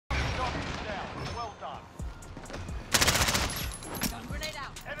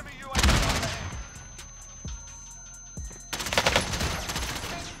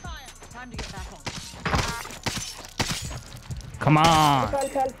Come on.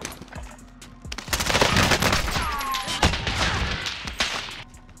 Help.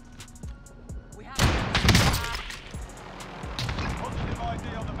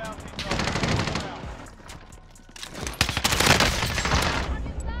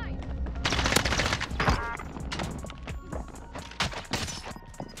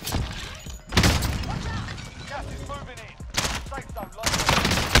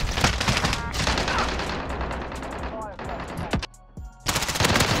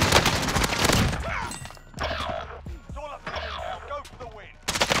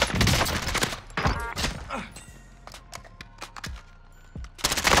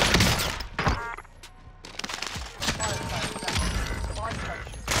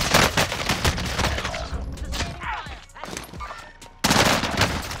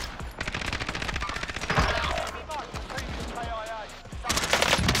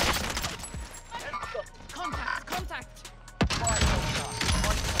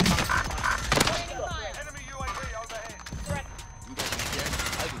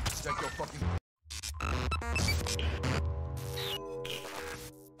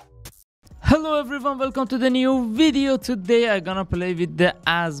 Hello everyone, welcome to the new video. Today I'm gonna play with the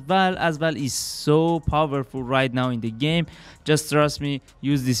as-val. As-val is so powerful right now in the game. Just trust me,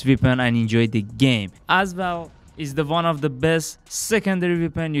 use this weapon and enjoy the game. As-val is the one of the best secondary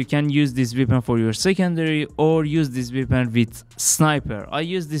weapon. You can use this weapon for your secondary or use this weapon with sniper. I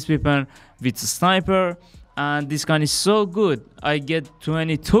use this weapon with sniper and this gun is so good. I get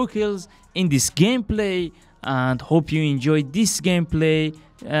 22 kills in this gameplay and hope you enjoy this gameplay.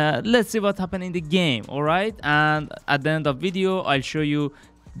 Let's see what happened in the game. All right, and at the end of video I'll show you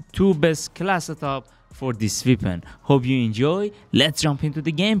two best class setup for this weapon. Hope you enjoy. Let's jump into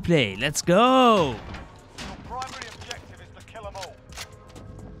the gameplay. Let's go. Your primary objective is to kill them all.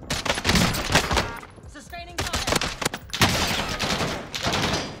 Sustaining fire.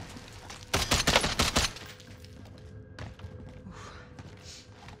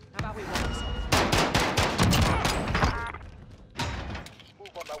 How about we walk this off?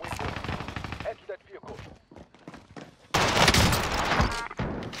 Move on my window. Head to that vehicle.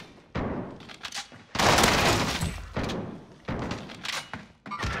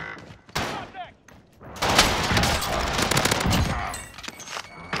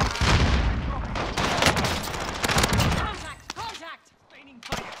 Contact! Contact! Sustaining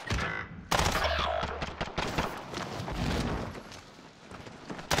fire.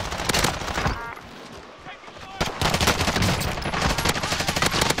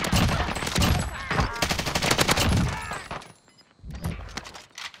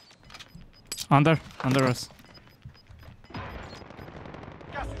 Under us.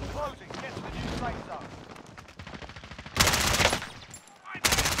 Gas is closing. Get to the new safe zone.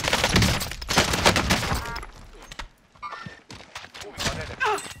 Moving on enemy.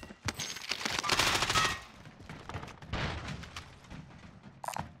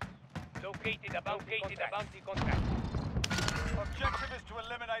 Located a bounty contact. Objective is to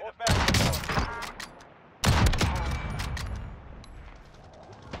eliminate the bounty.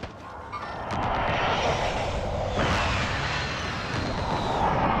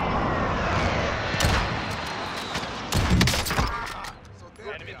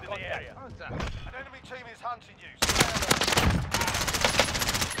 Enemies in the area. An enemy team is hunting you.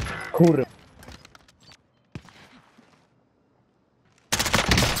 Kurwa.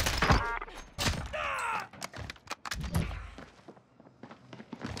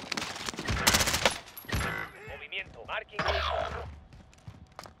 Movimiento. Marking vehicle.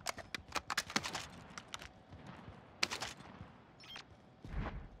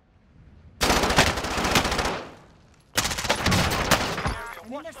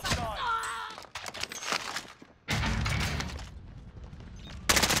 Watch the side.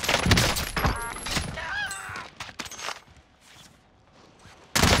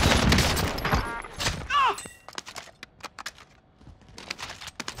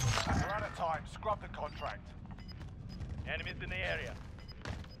 We're out of time. Scrub the contract. Enemies in the area.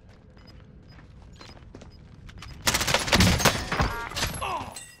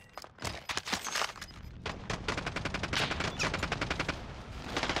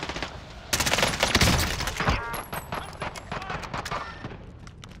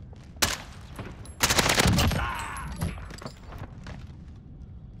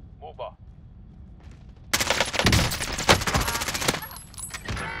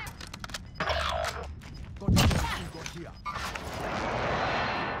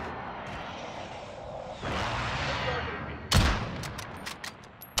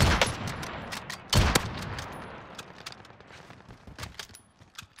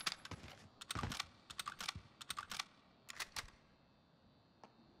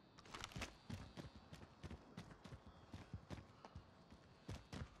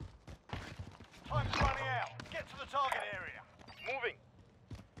 to the target area. Moving.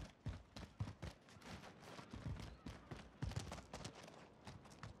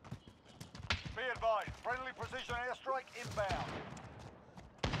 Be advised, friendly precision airstrike inbound.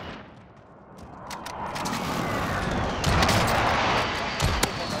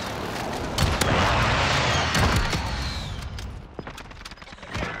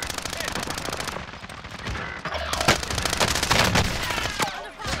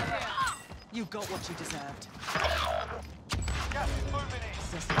 You got what you deserved. Gas is moving in.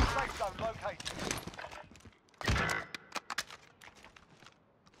 Safe zone located.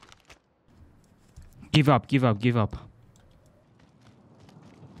 Give up, give up, give up.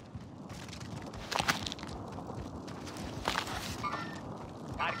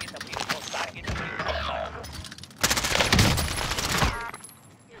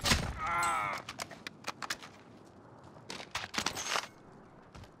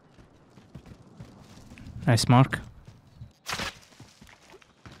 Nice mark.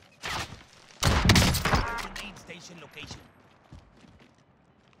 Aid station location.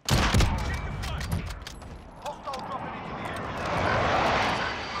 Hostile dropping into the area.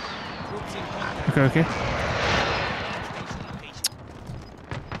 Troops in contact. Okay, okay. Aid station location.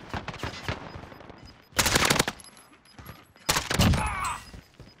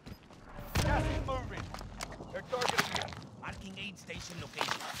 Gas is moving. They're targeting you. Marking aid station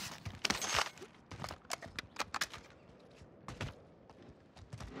location.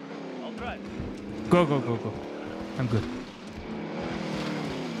 All right. Go, go, go, go. I'm good.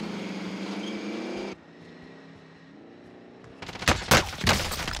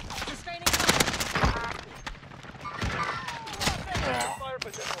 Sustaining fire. Fire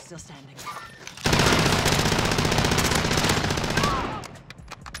position. Still standing.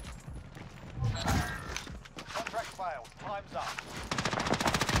 Contract failed. Time's up.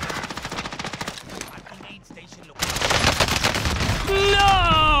 Marking aid station location.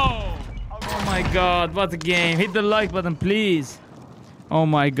 No! Oh my god, what a game. Hit the like button, please. Oh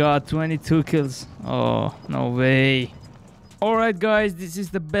my god, 22 kills. Oh, no way. Alright guys, this is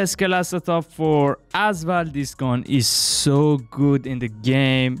the best class setup for as-val. This gun is so good in the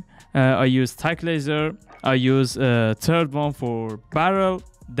game. I use tac laser. I use third one for barrel,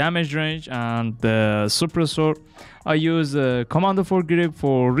 damage range, and the suppressor. I use commando for grip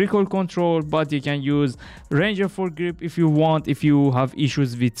for recoil control, but you can use ranger for grip if you want. If you have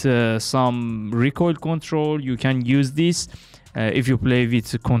issues with some recoil control, you can use this if you play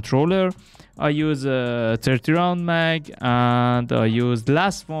with controller. I use a 30 round mag, and I use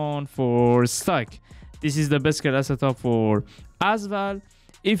last one for stock. This is the best class setup for as-val.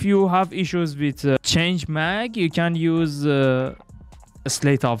 If you have issues with change mag, you can use a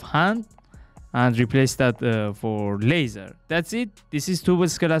sleight of hand and replace that for laser. That's it. This is two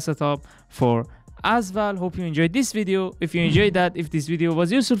best class setup for as-val. Hope you enjoyed this video. If you enjoyed that, if this video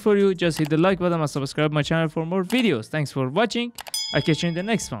was useful for you, just hit the like button and subscribe my channel for more videos. Thanks for watching. I'll catch you in the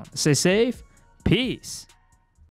next one. Stay safe. Peace.